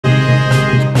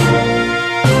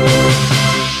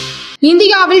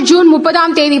இந்தியாவில் ஜூன்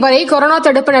 30ஆம் தேதி வரை கொரோனா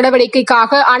தடுப்பு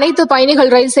நடவடிக்கைக்காக அனைத்து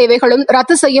பயணிகள் ரயில் சேவைகளும்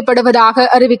ரத்து செய்யப்படுவதாக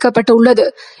அறிவிக்கப்பட்டுள்ளது.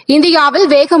 இந்தியாவில்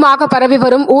வேகமாக பரவி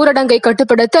வரும் ஊரடங்கை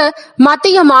கட்டுப்படுத்த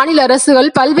மத்திய மாநில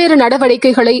அரசுகள் பல்வேறு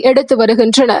நடவடிக்கைகளை எடுத்து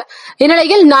வருகின்றன.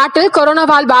 இந்நிலையில் நாட்டில்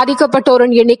கொரோனாவால்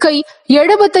பாதிக்கப்பட்டோரின் எண்ணிக்கை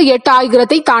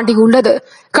 78,000 தாண்டியுள்ளது.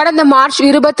 கடந்த மார்ச்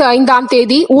 25ஆம்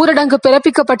தேதி ஊரடங்கு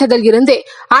பிறப்பிக்கப்பட்டதில் இருந்தே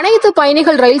அனைத்து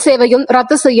பயணிகள் ரயில் சேவையும்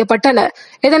ரத்து செய்யப்பட்டன.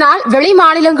 இதனால் வெளி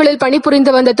மாநிலங்களில்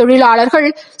பணிபுரிந்து வந்த தொழிலாளர்கள்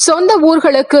சொந்த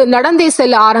ஊர்களுக்கு நடந்தே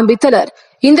செல்ல ஆரம்பித்தனர்.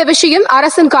 இந்த விஷயம்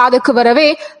அரசின் காதுக்கு வரவே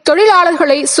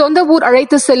தொழிலாளர்களை சொந்த ஊர்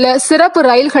அழைத்து செல்ல சிறப்பு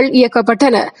ரயில்கள்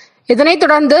இயக்கப்பட்டன. இதனைத்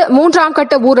தொடர்ந்து 3ஆம்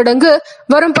கட்ட ஊரடங்கு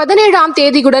வரும் 17ஆம்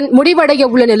தேதியுடன் முடிவடைய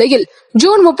உள்ள நிலையில்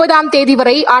ஜூன் 30ஆம் தேதி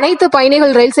வரை அனைத்து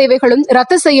பயணிகள் ரயில் சேவைகளும்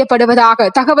ரத்து செய்யப்படுவதாக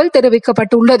தகவல்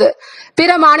தெரிவிக்கப்பட்டுள்ளது. பிற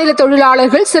மாநில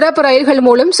தொழிலாளர்கள் சிறப்பு ரயில்கள்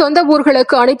மூலம் சொந்த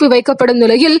ஊர்களுக்கு அனுப்பி வைக்கப்படும்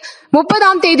நிலையில்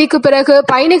 30ஆம் தேதிக்கு பிறகு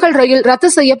பயணிகள் ரயில் ரத்து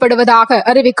செய்யப்படுவதாக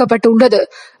அறிவிக்கப்பட்டுள்ளது.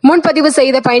 முன்பதிவு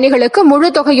செய்த பயணிகளுக்கு முழு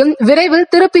தொகையும் விரைவில்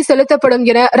திருப்பி செலுத்தப்படும்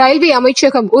என ரயில்வே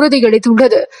அமைச்சகம்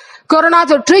உறுதியளித்துள்ளது. கொரோனா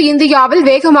தொற்று இந்தியாவில்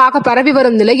வேகமாக பரவி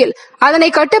வரும் நிலையில் அதனை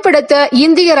கட்டுப்படுத்த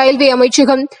இந்திய ரயில்வே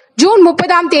அமைச்சகம் ஜூன்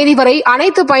 30ஆம் தேதி வரை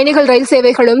அனைத்து பயணிகள் ரயில்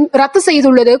சேவைகளும் ரத்து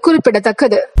செய்துள்ளது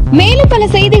குறிப்பிடத்தக்கது. மேலும் பல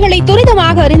செய்திகளை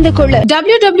துரிதமாக அறிந்து கொள்ள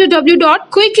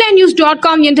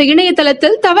www.quicklinenews.com என்ற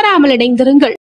இணையதளத்தில் தவறாமல் இணைந்திருங்கள்.